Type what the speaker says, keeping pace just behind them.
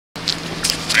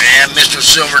Mr.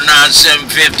 Silver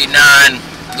 9759.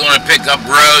 Going to pick up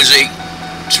Rosie.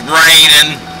 It's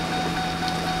raining.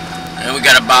 And we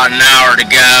got about an hour to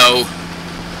go.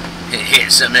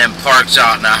 Hit some of them parks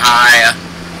out in Ohio.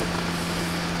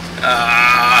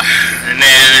 And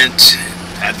then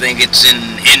I think it's in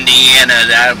Indiana.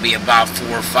 That'll be about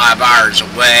 4 or 5 hours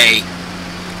away.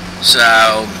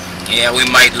 So, yeah, we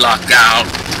might luck out.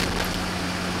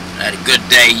 Had a good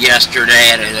day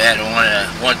yesterday.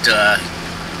 Went to a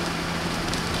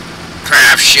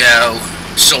craft show.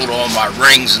 Sold all my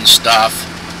rings and stuff.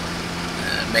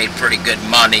 Made pretty good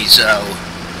money, so.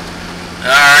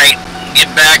 Alright,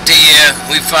 get back to you.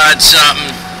 We find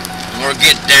something. We'll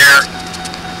get there.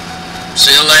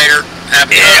 See you later.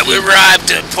 Happy hunting. We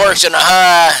arrived at Parks in the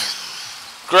High.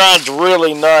 Ground's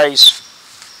really nice.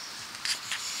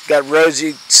 Got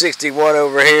Roosy61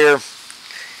 over here.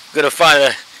 Gonna find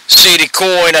a seeded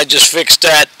coin. I just fixed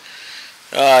that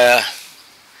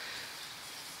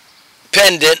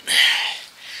pendant,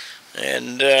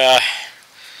 and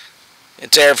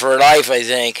it's there for life, I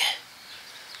think.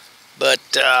 But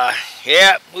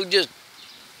yeah,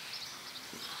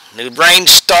 the rain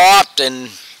stopped, and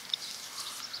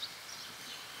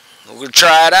we'll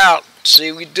try it out.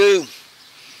 See what we do.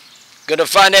 Gonna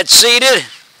find that seeded.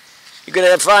 You're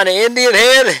gonna find an Indian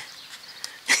head.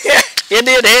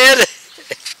 Indian head.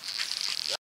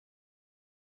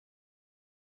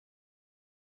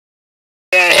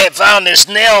 I found this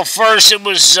nail first. It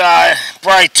was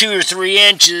probably 2 or 3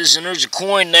 inches, and there's a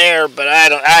coin there, but I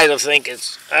don't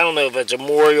know if it's a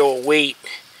memorial or weight.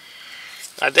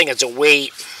 I think it's a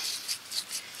weight.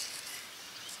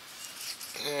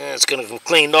 Yeah, it's gonna get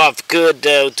cleaned off good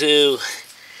though too.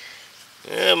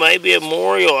 Yeah, it might be a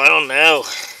memorial. I don't know.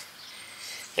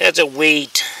 That's a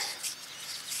weight.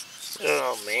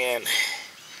 Oh man.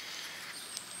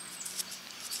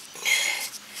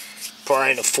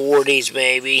 Probably in the 40s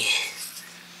maybe.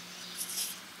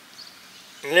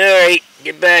 Alright,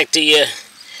 get back to you.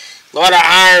 A lot of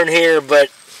iron here, but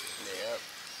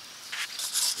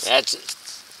that's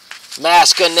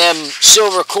masking them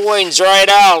silver coins right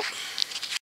out.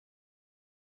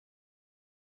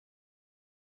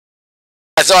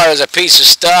 I thought it was a piece of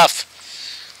stuff.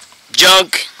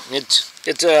 Junk. It's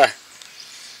a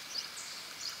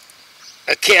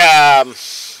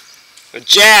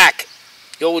jack.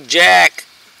 The old jack,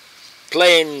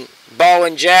 playing ball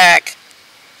and jack,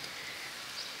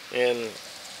 and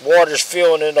water's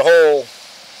filling in the hole.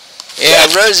 Yeah,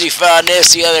 Rosie found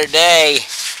this the other day.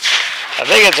 I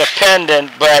think it's a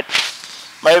pendant, but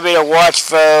maybe a watch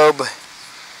fob.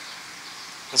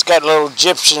 It's got little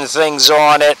Egyptian things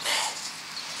on it.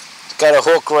 It's got a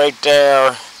hook right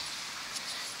there.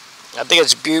 I think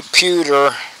it's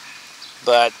pewter,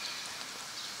 but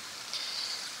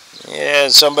yeah,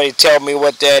 somebody tell me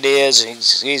what that is.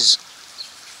 He's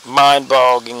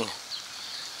mind-boggling.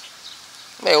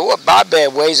 Man, what my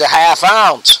bed weighs a ½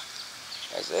 ounce.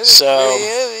 So,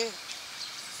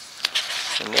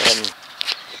 and then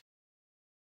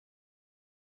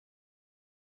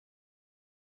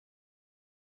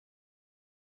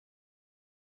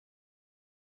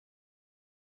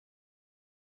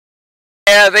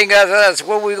yeah, I think that's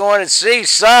what we're going to see.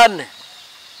 Sun.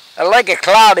 I like it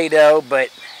cloudy though, but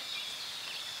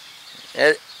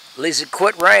at least it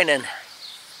quit raining.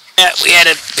 Yeah, we had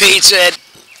a pizza at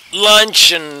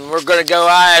lunch, and we're going to go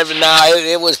out now.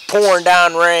 It was pouring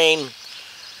down rain.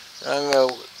 I'm going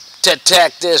to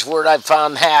detect this where I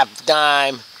found half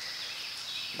dime.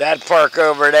 That park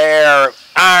over there,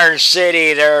 Iron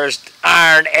City, there's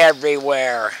iron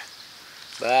everywhere.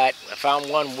 But I found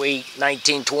one wheat,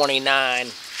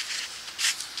 1929.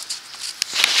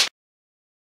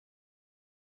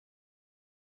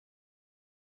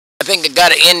 I think I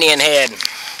got an Indian head.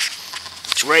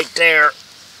 It's right there.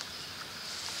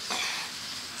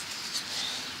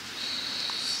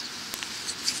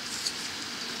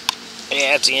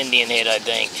 Yeah, that's the Indian head, I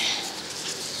think.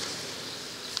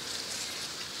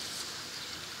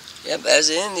 Yep, that's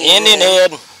the Indian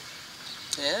head.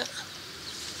 Yeah.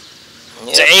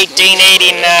 It's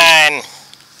 1889.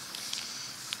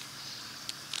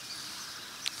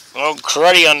 Oh,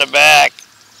 cruddy on the back.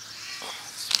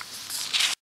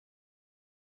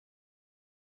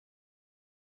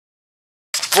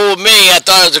 Fooled me. I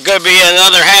thought it was going to be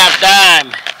another half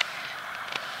dime.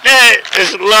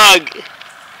 There's a lug.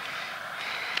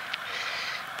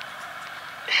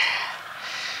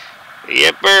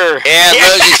 Yipper. Yeah,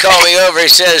 Rosie called me over. He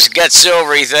says, got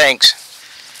silver, he thinks.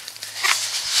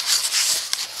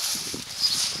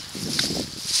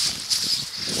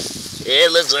 Yeah,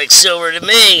 it looks like silver to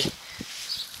me.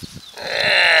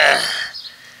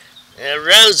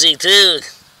 Rosie, too.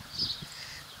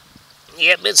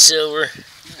 Yep, it's silver.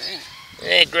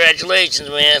 Hey, congratulations,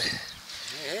 man.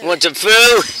 Yeah. Want some food?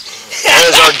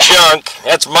 There's our junk.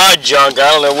 That's my junk. I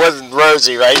don't know, it wasn't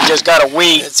Rosie, right? He just got a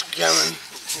wheat. It's coming.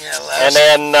 Yeah, And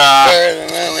then,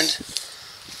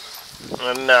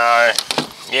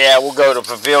 yeah, we'll go to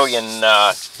Pavilion,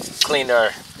 clean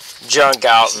our junk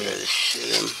out. And,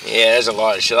 yeah, there's a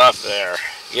lot of stuff there.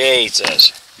 Yeah, he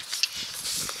says.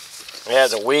 Yeah,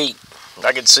 there's a wheat.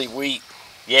 I can see wheat.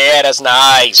 Yeah, that's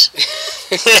nice.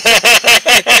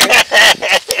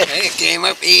 It came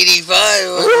up 85.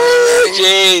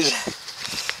 Jeez.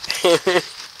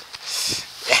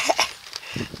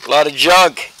 A lot of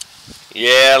junk.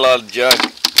 Yeah, a lot of junk.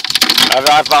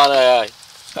 I found a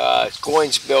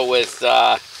coin spill with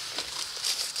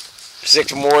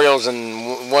 6 memorials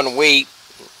and 1 wheat,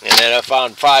 and then I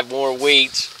found 5 more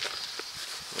wheats.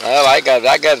 Well, I got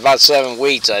about 7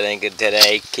 wheats, I think,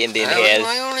 today. Indian head. That was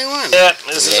my only one. Yep,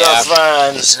 this is our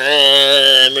finds.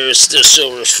 Here's the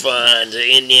silver finds.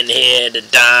 Indian head, a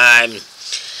dime,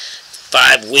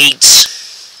 5 wheats,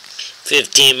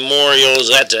 15 memorials.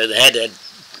 Had a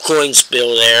coin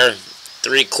spill there.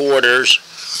 3 quarters.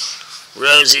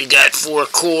 Rosie got 4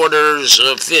 quarters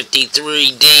of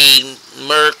 53D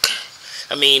Merc.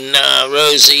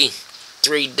 Rosie,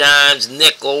 3 dimes,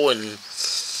 nickel, and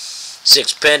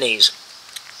 6 pennies.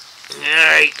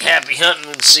 Alright, happy hunting.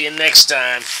 We'll see you next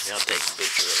time. I'll take a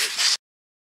picture of it.